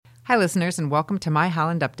Hi, listeners, and welcome to My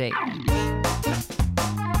Holland Update.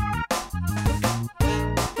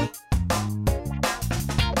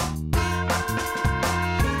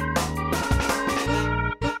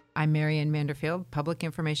 I'm Marianne Manderfield, Public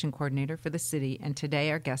Information Coordinator for the city, and today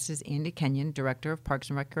our guest is Andy Kenyon, Director of Parks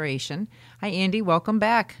and Recreation. Hi, Andy. Welcome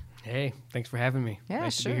back. Hey, thanks for having me. Yeah,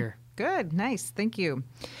 nice sure. to be here. Good. Nice. Thank you.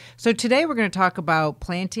 So today we're going to talk about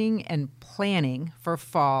planting and planning for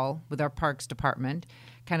fall with our Parks Department,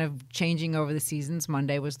 kind of changing over the seasons.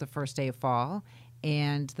 Monday was the first day of fall,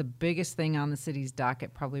 and the biggest thing on the city's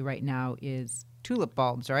docket probably right now is tulip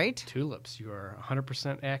bulbs, right? Tulips, you are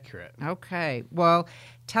 100% accurate. Okay. Well,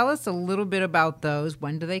 tell us a little bit about those.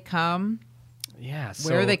 When do they come? Yeah.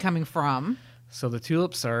 Where are they coming from? So the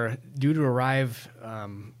tulips are due to arrive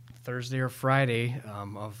Thursday or Friday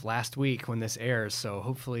of last week when this airs. So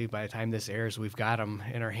hopefully by the time this airs, we've got them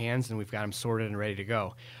in our hands and we've got them sorted and ready to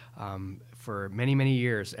go. For many, many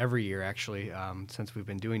years, every year actually, since we've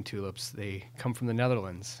been doing tulips, they come from the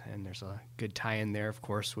Netherlands. And there's a good tie-in there, of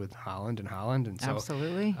course, with Holland. And so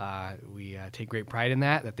Absolutely. we take great pride in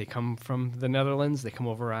that they come from the Netherlands. They come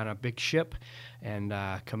over on a big ship and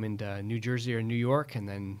come into New Jersey or New York and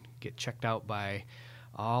then get checked out by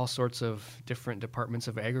all sorts of different departments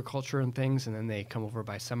of agriculture and things, and then they come over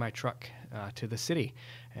by semi-truck to the city,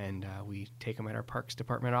 and we take them at our Parks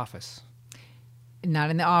Department office.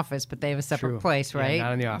 Not in the office, but they have a separate True. place, right? Yeah,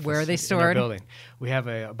 not in the office. Where are they In our stored? building. We have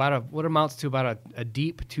what amounts to about a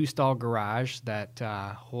deep two-stall garage that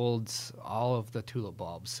holds all of the tulip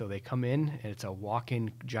bulbs. So they come in, and it's a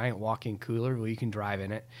giant walk-in cooler where you can drive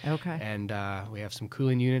in it. Okay. And we have some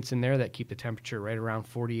cooling units in there that keep the temperature right around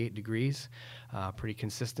 48 degrees pretty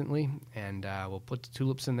consistently. And we'll put the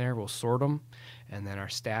tulips in there, we'll sort them, and then our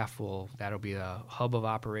staff that'll be the hub of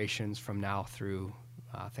operations from now through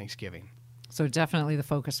Thanksgiving. So definitely the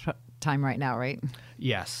focus time right now, right?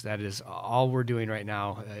 Yes, that is all we're doing right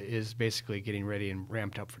now is basically getting ready and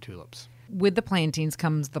ramped up for tulips. With the plantings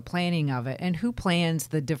comes the planning of it. And who plans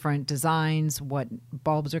the different designs, what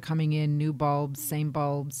bulbs are coming in, new bulbs, same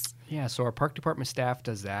bulbs? Yeah, so our park department staff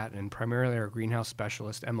does that, and primarily our greenhouse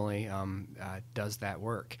specialist, Emily, does that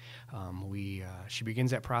work. She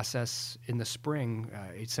begins that process in the spring,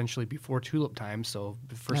 essentially before tulip time. So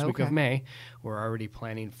the first week of May, we're already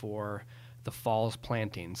planning for the fall's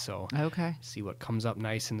planting. So see what comes up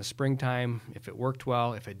nice in the springtime. If it worked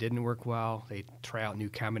well, if it didn't work well, they try out new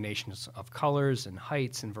combinations of colors and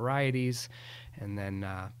heights and varieties, and then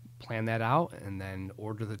plan that out, and then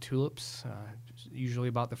order the tulips, usually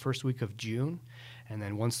about the first week of June. And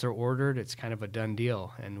then once they're ordered, it's kind of a done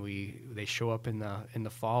deal, and they show up in the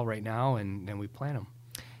fall right now, and then we plant them.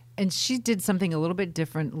 And she did something a little bit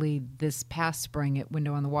differently this past spring at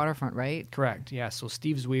Window on the Waterfront, right? Correct, yeah. So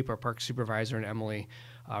Steve Zweep, our park supervisor, and Emily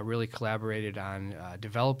really collaborated on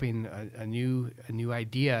developing a new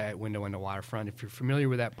idea at Window on the Waterfront. If you're familiar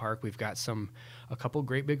with that park, we've got a couple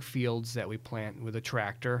great big fields that we plant with a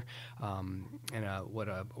tractor, and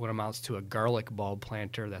what amounts to a garlic bulb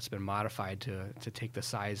planter that's been modified to take the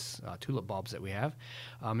size tulip bulbs that we have,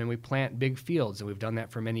 and we plant big fields, and we've done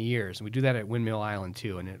that for many years. And we do that at Windmill Island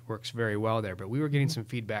too, and it works very well there. But we were getting some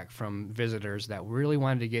feedback from visitors that really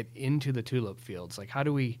wanted to get into the tulip fields. Like, how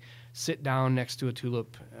do we sit down next to a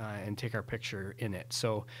tulip and take our picture in it?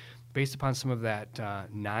 So based upon some of that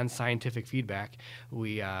non-scientific feedback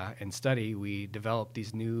and study, we developed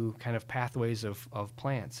these new kind of pathways of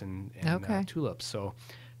plants and tulips. So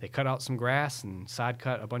they cut out some grass and sod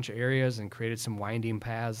cut a bunch of areas and created some winding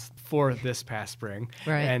paths for this past spring.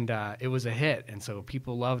 Right. And it was a hit. And so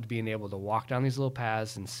people loved being able to walk down these little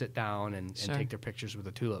paths and sit down and take their pictures with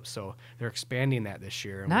the tulips. So they're expanding that this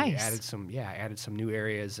year. And nice. We added some new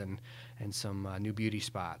areas and some new beauty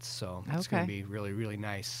spots. So it's going to be really, really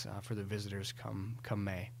nice for the visitors come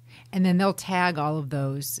May. And then they'll tag all of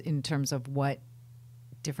those in terms of what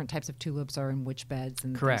different types of tulips are in which beds,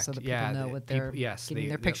 and correct, so that people know what they're getting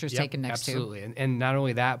their pictures taken next absolutely. to. And not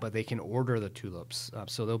only that, but they can order the tulips.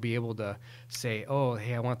 So they'll be able to say, oh,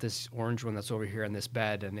 hey, I want this orange one that's over here in this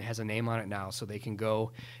bed, and it has a name on it now. So they can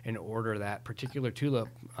go and order that particular tulip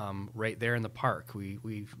right there in the park.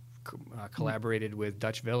 We've collaborated with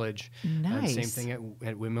Dutch Village. Nice. Same thing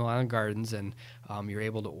at Windmill Island Gardens, and you're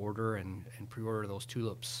able to order and pre-order those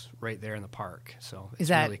tulips right there in the park. So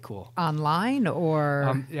it's really cool. Online or?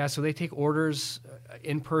 So they take orders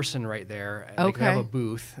in person right there. They have a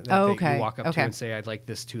booth that you walk up to and say, I'd like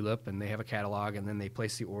this tulip, and they have a catalog, and then they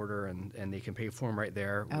place the order, and they can pay for them right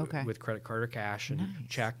there with credit card or cash and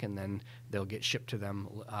check, and then they'll get shipped to them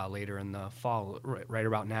later in the fall, right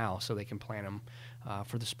about now, so they can plant them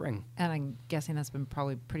for the spring. And I'm guessing that's been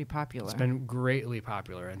probably pretty popular. It's been greatly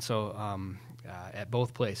popular, and so at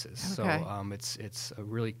both places. Okay. So it's a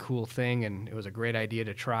really cool thing, and it was a great idea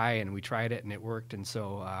to try, and we tried it, and it worked, and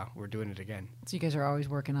so we're doing it again. So you guys are always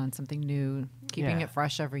working on something new, keeping Yeah. it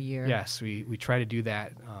fresh every year. Yes, we try to do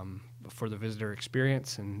that for the visitor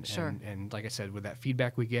experience, Sure. and like I said, with that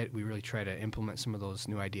feedback we get, we really try to implement some of those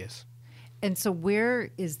new ideas. And so where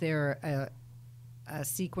is there a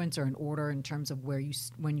sequence or an order in terms of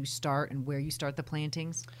when you start and where you start the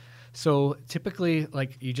plantings? So typically,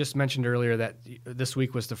 like you just mentioned earlier, that this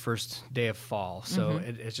week was the first day of fall. So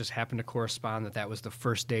it just happened to correspond that was the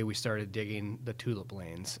first day we started digging the tulip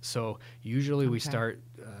lanes. So usually we start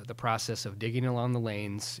the process of digging along the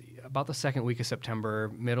lanes about the second week of September,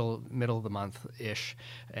 middle of the month-ish,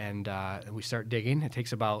 and we start digging. It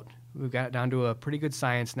takes we've got it down to a pretty good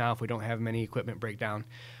science now if we don't have many equipment breakdowns.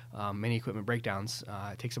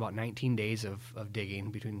 It takes about 19 days of digging,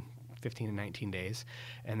 between 15 and 19 days,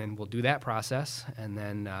 and then we'll do that process, and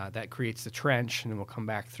then that creates the trench, and then we'll come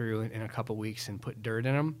back through in a couple weeks and put dirt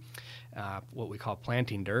in them, what we call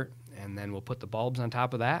planting dirt, and then we'll put the bulbs on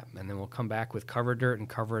top of that, and then we'll come back with cover dirt and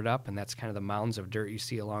cover it up, and that's kind of the mounds of dirt you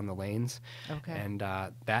see along the lanes. Okay. And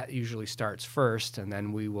that usually starts first, and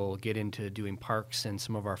then we will get into doing parks and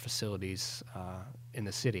some of our facilities in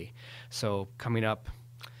the city. So coming up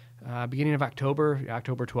beginning of October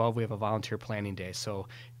 12th, we have a volunteer planting day. So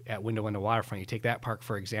at Window Waterfront, you take that park,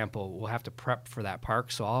 for example, we'll have to prep for that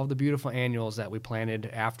park. So all of the beautiful annuals that we planted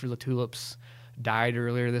after the tulips died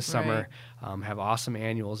earlier this summer have awesome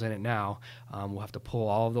annuals in it now. We'll have to pull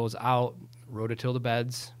all of those out, rototill the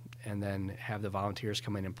beds, and then have the volunteers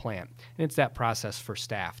come in and plant. And it's that process for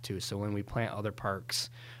staff, too. So when we plant other parks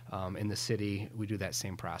in the city, we do that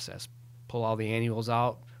same process. Pull all the annuals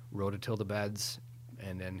out, rototill the beds,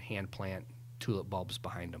 and then hand plant tulip bulbs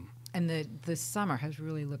behind them. And the summer has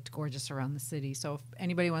really looked gorgeous around the city. So if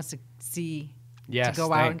anybody wants to see, Yes, to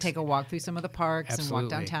go out and thanks. take a walk through some of the parks and walk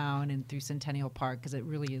Absolutely. downtown and through Centennial Park, because it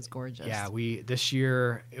really is gorgeous. Yeah, this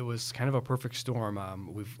year it was kind of a perfect storm.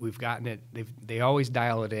 We've gotten it. They always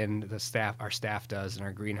dial it in. Our staff does, and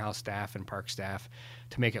our greenhouse staff and park staff,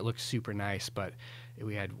 to make it look super nice. But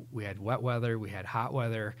we had wet weather, we had hot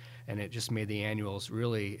weather, and it just made the annuals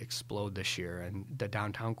really explode this year. And the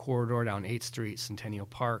downtown corridor, down 8th Street, Centennial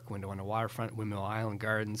Park, Window on the Waterfront, Windmill Island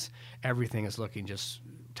Gardens, everything is looking just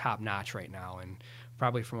top notch right now. And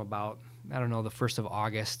probably from about, the 1st of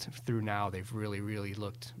August through now, they've really, really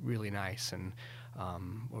looked really nice. And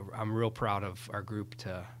I'm real proud of our group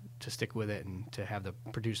to stick with it and to have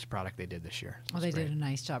produce the product they did this year. Well, they did a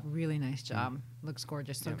nice job, really nice job. Looks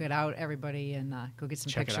gorgeous. So get out, everybody, and go get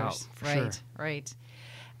some Check it pictures. out, for right, sure. right.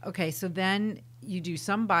 Okay, so then you do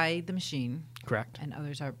some by the machine, Correct. and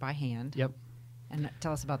others are by hand. Yep. And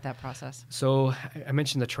tell us about that process. So I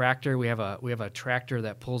mentioned the tractor. We have a tractor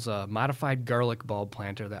that pulls a modified garlic bulb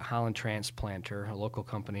planter that Holland Transplanter, a local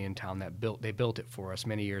company in town, they built it for us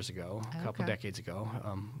many years ago, a couple decades ago,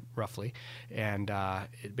 roughly. And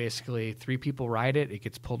it basically 3 people ride it. It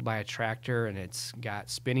gets pulled by a tractor, and it's got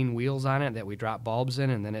spinning wheels on it that we drop bulbs in,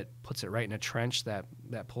 and then it puts it right in a trench that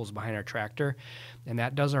pulls behind our tractor, and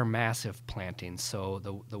that does our massive plantings. So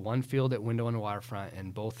the one field at Window on the Waterfront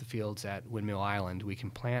and both the fields at Windmill Island, we can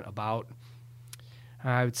plant about,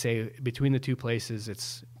 I would say, between the two places,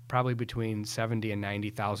 it's probably between 70 and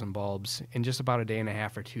 90,000 bulbs in just about a day and a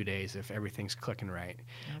half or 2 days if everything's clicking right,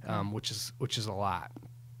 which is a lot.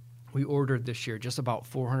 We ordered this year just about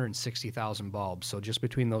 460,000 bulbs. So just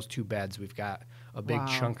between those two beds, we've got a big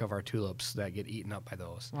chunk of our tulips that get eaten up by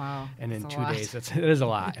those. Wow. And in that's 2 days, it is a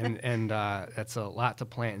lot. And that's a lot to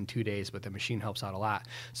plant in 2 days, but the machine helps out a lot.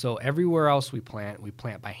 So everywhere else we plant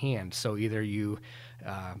by hand. So either you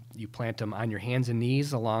plant them on your hands and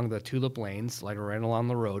knees along the tulip lanes, like right along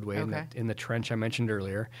the roadway in the trench I mentioned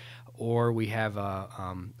earlier, or we have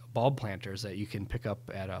bulb planters that you can pick up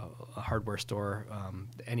at a hardware store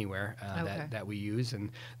anywhere that we use,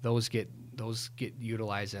 and those get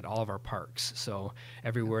utilized at all of our parks. So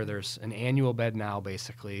everywhere there's an annual bed now,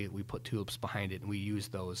 basically we put tulips behind it, and we use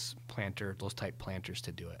those type planters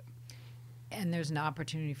to do it. And there's an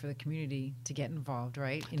opportunity for the community to get involved,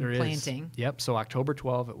 right, in There planting. is. Yep. So October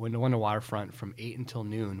 12th at Window on the Waterfront from 8 until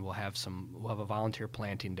noon, we'll have a volunteer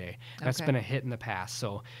planting day. That's been a hit in the past.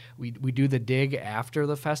 So we do the dig after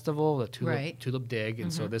the festival, the tulip dig,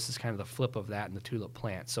 and so this is kind of the flip of that in the tulip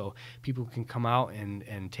plant. So people can come out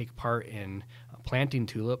and take part in planting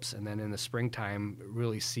tulips, and then in the springtime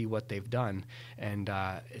really see what they've done. And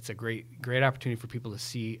it's a great opportunity for people to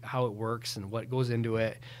see how it works and what goes into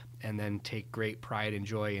it, and then take great pride and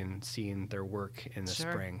joy in seeing their work in the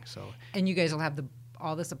spring. So, and you guys will have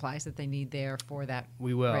all the supplies that they need there for that.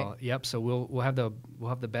 We will. Right. Yep. So we'll have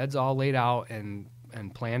the beds all laid out and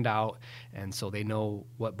planned out, and so they know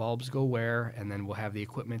what bulbs go where, and then we'll have the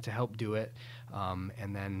equipment to help do it,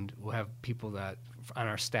 and then we'll have people that on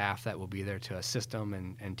our staff that will be there to assist them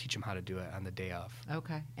and teach them how to do it on the day of.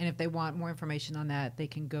 Okay. And if they want more information on that, they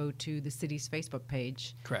can go to the city's Facebook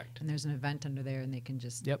page. Correct. And there's an event under there, and they can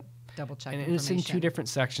just double check And information. it's in 2 different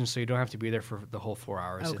sections, so you don't have to be there for the whole 4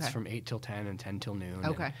 hours. Okay. It's from 8 till 10 and 10 till noon.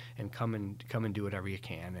 Okay. And come and do whatever you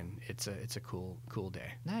can, and it's a cool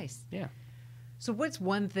day. Nice. Yeah. So what's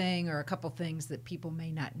one thing or a couple things that people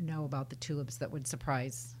may not know about the tulips that would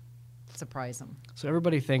surprise them? So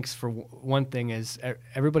everybody thinks, for one thing, is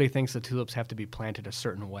everybody thinks the tulips have to be planted a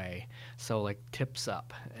certain way, so like tips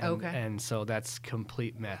up, and so that's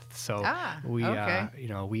complete myth. So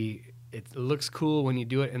it looks cool when you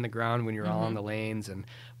do it in the ground when you're all on the lanes,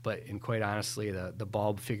 but quite honestly, the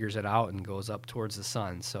bulb figures it out and goes up towards the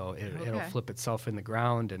sun, so it'll flip itself in the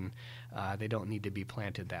ground, and they don't need to be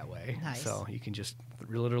planted that way. Nice. So you can just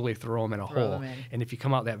literally throw them in a hole. And if you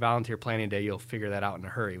come out that volunteer planting day, you'll figure that out in a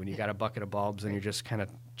hurry. When you got a bucket of bulbs and you're just kind of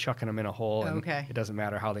chucking them in a hole, and it doesn't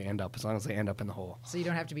matter how they end up as long as they end up in the hole. So you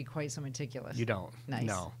don't have to be quite so meticulous. You don't. Nice.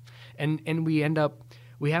 No. And we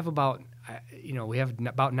have about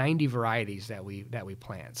 90 varieties that we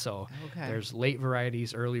plant. So there's late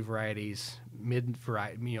varieties, early varieties, mid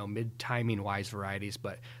timing wise varieties,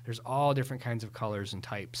 but there's all different kinds of colors and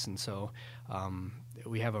types. And so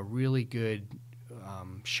we have a really good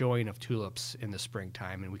showing of tulips in the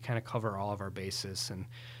springtime, and we kind of cover all of our bases. And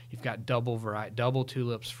you've got double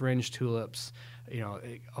tulips, fringe tulips,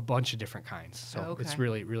 a bunch of different kinds. So it's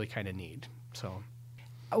really, really kind of neat. So.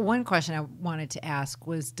 One question I wanted to ask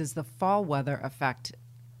was, does the fall weather affect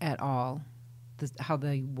at all how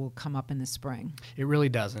they will come up in the spring? It really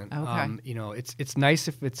doesn't. Okay. It's nice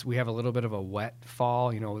if we have a little bit of a wet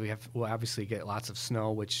fall. We'll obviously get lots of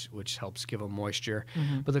snow, which helps give them moisture.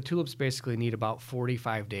 But the tulips basically need about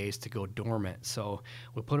 45 days to go dormant. So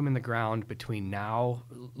we'll put them in the ground between now,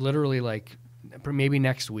 literally like maybe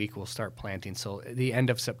next week we'll start planting. So the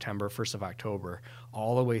end of September, 1st of October,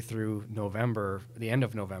 all the way through November, the end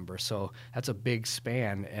of November. So that's a big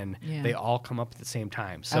span, and they all come up at the same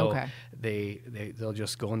time. So they'll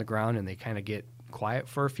just go in the ground, and they kind of get quiet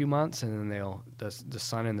for a few months, and then the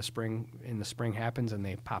sun in the spring happens, and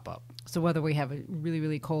they pop up. So whether we have a really,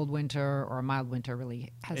 really cold winter or a mild winter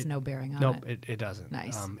really has no bearing on it? Nope, it doesn't.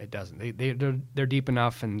 Nice. It doesn't. They're deep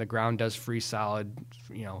enough, and the ground does freeze solid,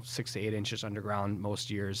 6 to 8 inches underground most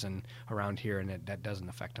years, and around here, and that doesn't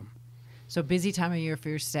affect them. So busy time of year for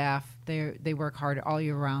your staff. They work hard all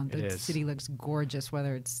year round. The city looks gorgeous,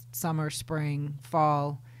 whether it's summer, spring,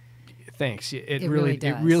 fall. Thanks. It really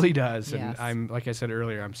does. Yes. And I'm, like I said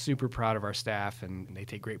earlier, I'm super proud of our staff, and they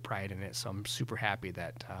take great pride in it. So I'm super happy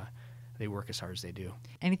that they work as hard as they do.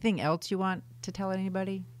 Anything else you want to tell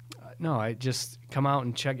anybody? No, I just come out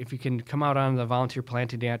and check. If you can come out on the volunteer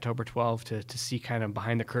planting day, October 12th, to see kind of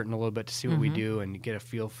behind the curtain a little bit, to see what we do and get a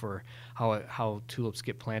feel for how tulips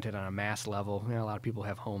get planted on a mass level. A lot of people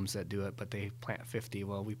have homes that do it, but they plant 50.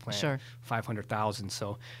 Well, we plant 500,000.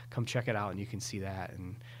 So come check it out, and you can see that.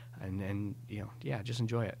 And just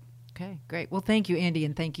enjoy it. Okay, great. Well, thank you, Andy,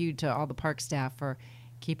 and thank you to all the park staff for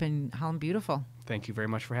keeping Holland beautiful. Thank you very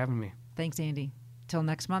much for having me. Thanks, Andy. Till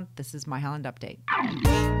next month, this is My Holland Update.